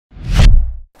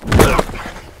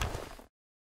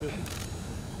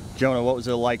Jonah, what was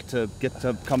it like to get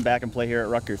to come back and play here at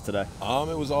Rutgers today?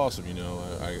 It was awesome. You know,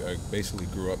 I basically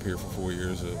grew up here for 4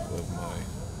 years of my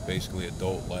basically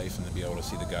adult life, and to be able to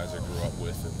see the guys I grew up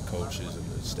with and the coaches and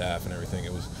the staff and everything,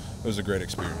 it was a great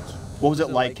experience. What was it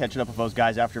like catching up with those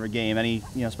guys after a game? Any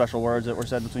special words that were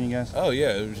said between you guys? Oh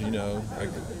yeah, it was,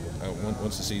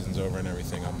 once the season's over and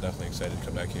everything, I'm definitely excited to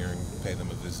come back here and pay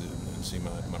them a visit and see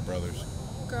my brothers.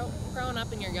 Growing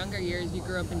up in your younger years, you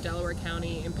grew up in Delaware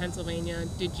County in Pennsylvania.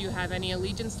 Did you have any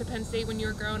allegiance to Penn State when you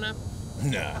were growing up?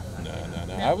 No.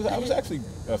 I was actually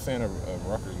a fan of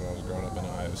Rutgers when I was growing up in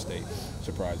Ohio State,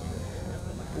 surprisingly.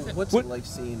 What's it like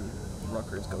seeing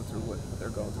Rutgers go through what they're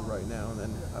going through right now, and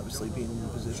then obviously being in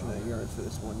the position that you're in for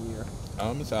this 1 year?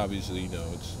 It's obviously,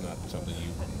 it's not something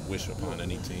you wish upon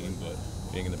any team, but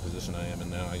being in the position I am in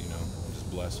now, I'm just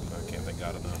blessed, and I can't thank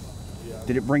God enough.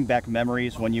 Did it bring back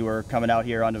memories when you were coming out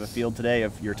here onto the field today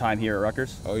of your time here at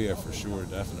Rutgers? Oh yeah, for sure,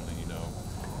 definitely.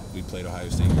 We played Ohio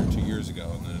State here 2 years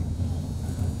ago, and then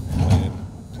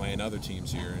playing other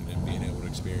teams here and being able to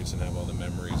experience and have all the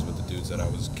memories with the dudes that I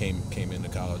came into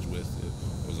college with, it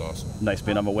was awesome. Nice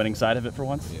being on the winning side of it for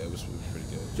once? Yeah, it was pretty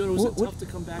good. Jonah, was it tough to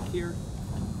come back here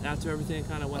after everything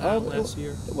kind of went out last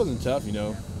year? It wasn't tough,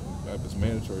 It's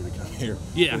mandatory to come here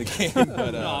for the game,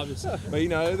 but, no, obviously.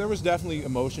 But there was definitely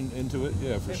emotion into it,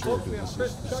 yeah, for sure, because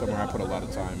this is somewhere I put a lot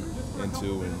of time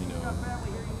into, and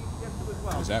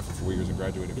I was at for 4 years and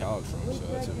graduated college from, so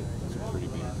that's a pretty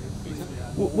big thing.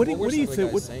 What do you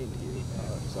think? What's saying to you?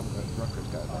 Some of the Rutgers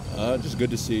guys. Just good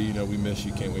to see you. We miss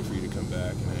you. Can't wait for you to come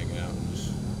back and hang out and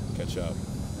just catch up.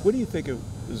 What do you think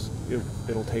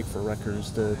it'll take for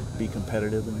Rutgers to be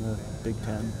competitive in the Big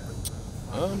Ten?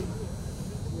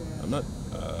 I'm not.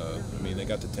 They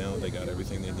got the talent, they got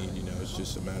everything they need. It's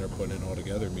just a matter of putting it all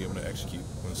together and being able to execute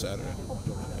on Saturday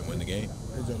and win the game.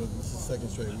 Hey, Jonah, this is the second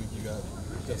straight week you got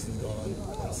Justin going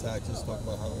on sack. Just talk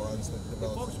about how the lines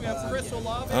developed.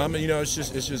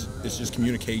 It's just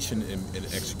communication and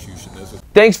execution.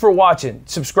 Thanks for watching.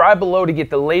 Subscribe below to get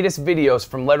the latest videos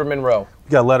from Lettermen Row.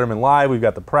 We got Letterman Live, we've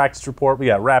got the practice report, we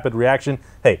got rapid reaction.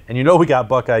 Hey, and we got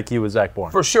Buckeye IQ with Zach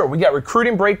Bourne. For sure. We got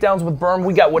recruiting breakdowns with Berm.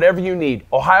 We got whatever you need.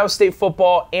 Ohio State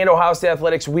football and Ohio State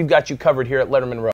athletics, we've got you covered here at Lettermen Row.